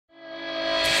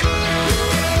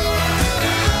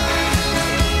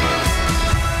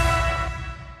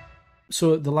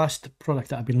So the last product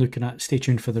that I've been looking at, stay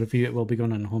tuned for the review, it will be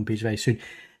going on the homepage very soon,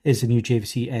 is the new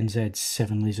JVC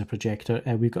NZ7 laser projector.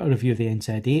 We've got a review of the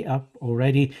NZ8 up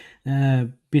already.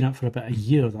 Been up for about a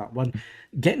year, that one.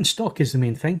 Getting stock is the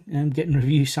main thing. Getting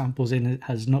review samples in it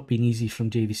has not been easy from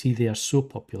JVC. They are so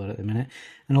popular at the minute.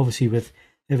 And obviously with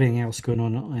everything else going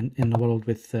on in the world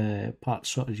with part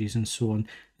shortages and so on,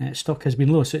 stock has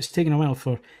been low. So it's taken a while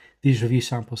for these review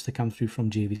samples to come through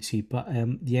from JVC. But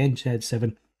the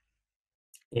NZ7,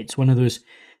 it's one of those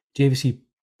JVC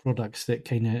products that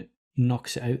kind of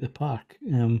knocks it out the park.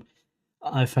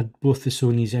 I've had both the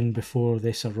Sonys in before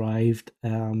this arrived,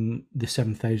 the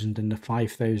 7000 and the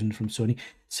 5000 from Sony.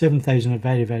 7000, a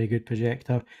very, very good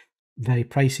projector, very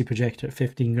pricey projector at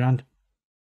 15 grand.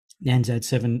 The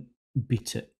NZ7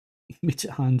 beats it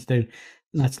hands down.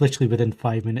 And that's literally within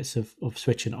 5 minutes of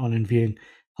switching it on and viewing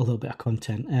a little bit of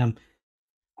content.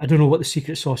 I don't know what the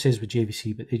secret sauce is with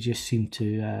JVC, but they just seem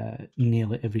to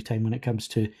nail it every time when it comes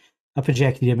to a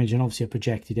projected image. And obviously a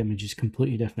projected image is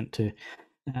completely different to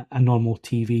a normal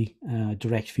TV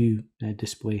direct view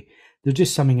display. There's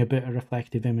just something about a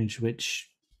reflective image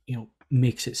which, you know,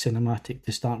 makes it cinematic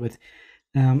to start with.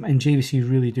 And JVC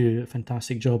really do a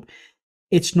fantastic job.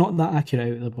 It's not that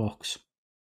accurate out of the box,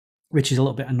 which is a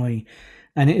little bit annoying.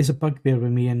 And it is a bugbear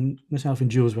with me, and myself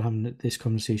and Jules were having this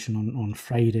conversation on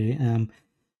Friday.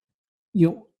 You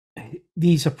know,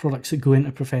 these are products that go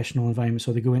into professional environments,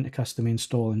 or they go into custom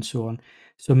install and so on.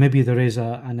 So maybe there is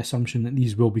an assumption that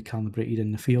these will be calibrated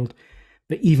in the field.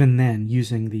 But even then,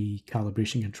 using the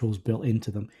calibration controls built into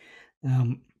them,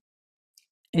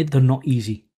 they're not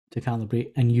easy to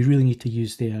calibrate, and you really need to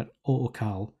use their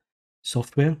AutoCal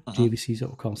software, JVC's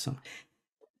AutoCal software.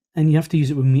 And you have to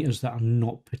use it with meters that are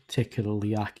not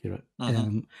particularly accurate,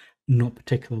 not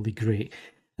particularly great.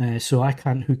 So I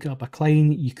can't hook up a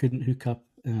Klein. You couldn't hook up,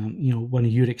 you know, one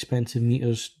of your expensive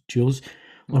meters, Jules,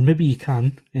 or maybe you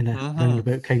can in a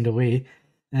roundabout kind of way.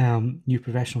 You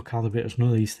professional calibrators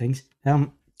know these things.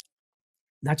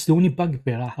 That's the only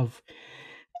bugbear I have,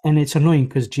 and it's annoying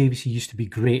because JVC used to be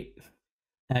great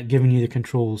at giving you the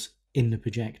controls in the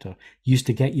projector. Used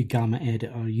to get you gamma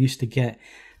editor. Used to get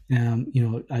you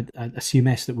know, a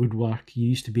CMS that would work. You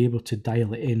used to be able to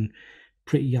dial it in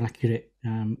pretty accurate,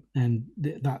 and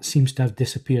that seems to have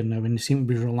disappeared now, and they seem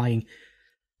to be relying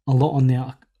a lot on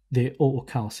the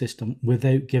AutoCal system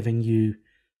without giving you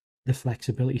the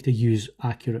flexibility to use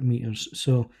accurate meters.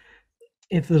 So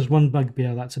if there's one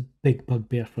bugbear, that's a big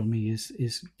bugbear for me,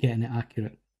 is getting it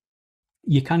accurate.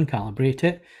 You can calibrate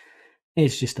it.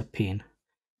 It's just a pain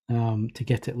to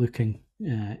get it looking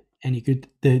any good.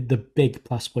 The big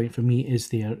plus point for me is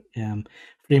their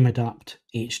frame adapt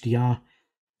HDR.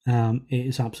 It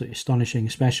is absolutely astonishing,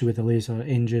 especially with the laser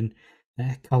engine.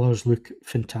 Colors look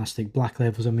fantastic. Black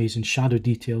level's amazing. Shadow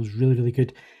details really, really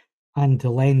good. And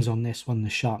the lens on this one, the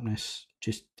sharpness,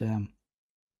 just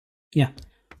yeah,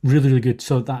 really, really good.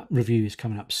 So that review is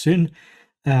coming up soon.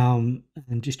 And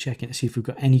just checking to see if we've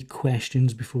got any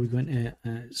questions before we go into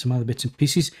some other bits and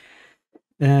pieces.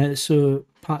 So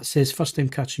Pat says, first time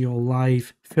catching you all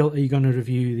live. Phil, are you going to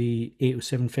review the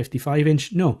 807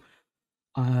 55-inch? No,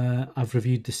 I've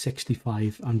reviewed the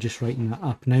 65. I'm just writing that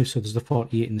up now. So there's the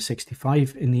 48 and the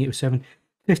 65 in the 807.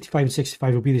 55 and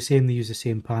 65 will be the same. They use the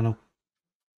same panel.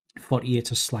 48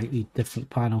 is a slightly different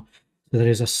panel. So there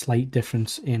is a slight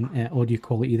difference in audio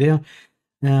quality there.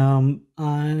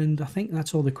 And I think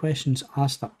that's all the questions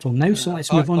asked up till now. So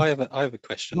let's move on. I have a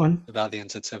question about the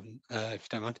NZ7, if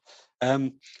you don't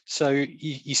mind. So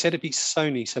you said it beats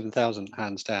Sony 7000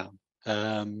 hands down.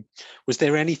 Was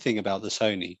there anything about the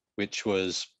Sony which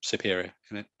was superior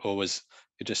in it, or was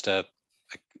it just a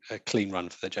clean run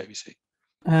for the JVC?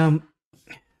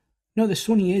 No, the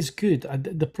Sony is good.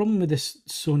 The problem with this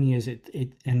Sony is it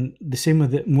and the same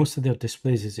with most of their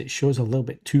displays is it shows a little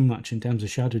bit too much in terms of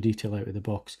shadow detail out of the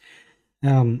box.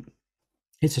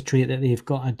 It's a trait that they've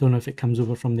got. I don't know if it comes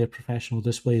over from their professional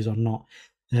displays or not,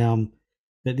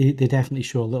 but they definitely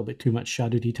show a little bit too much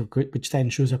shadow detail, which then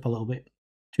shows up a little bit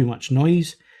too much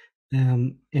noise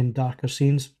in darker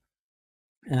scenes.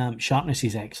 Sharpness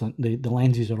is excellent. The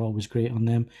lenses are always great on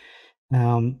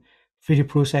them. Video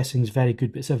processing is very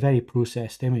good, but it's a very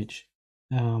processed image.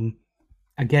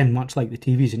 Again, much like the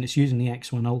TVs, and it's using the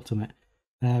X1 Ultimate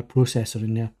processor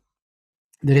in there.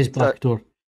 There is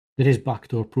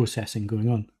backdoor processing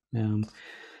going on.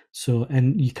 So,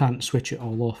 and you can't switch it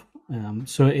all off.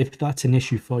 So if that's an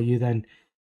issue for you, then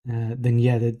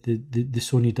yeah, the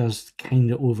Sony does kind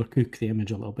of overcook the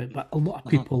image a little bit. But a lot of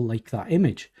people like that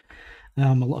image.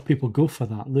 A lot of people go for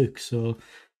that look. So.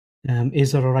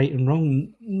 Is there a right and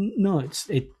wrong? No, it's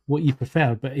what you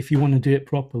prefer. But if you want to do it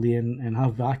properly and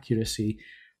have accuracy,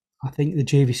 I think the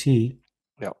JVC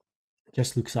Yeah.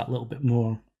 just looks that little bit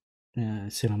more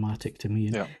cinematic to me.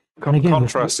 Yeah. And again,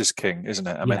 contrast is king, isn't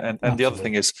it? I mean, and the other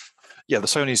thing is, the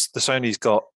Sony's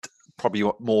got probably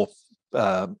more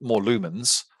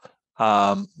lumens,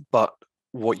 but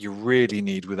what you really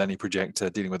need with any projector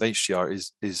dealing with HDR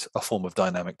is a form of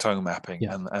dynamic tone mapping,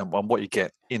 and what you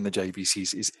get in the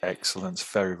JVCs is excellent,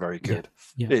 very, very good.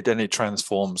 It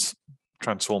transforms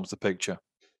the picture.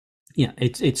 Yeah,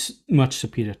 it's much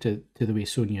superior to the way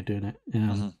Sony are doing it.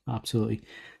 Absolutely.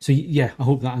 So yeah, I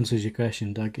hope that answers your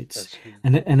question, Doug.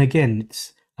 And again,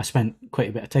 I spent quite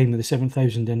a bit of time with the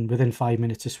 7000, and within 5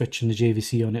 minutes of switching the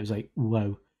JVC on, it was like,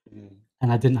 wow.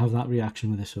 And I didn't have that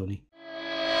reaction with the Sony.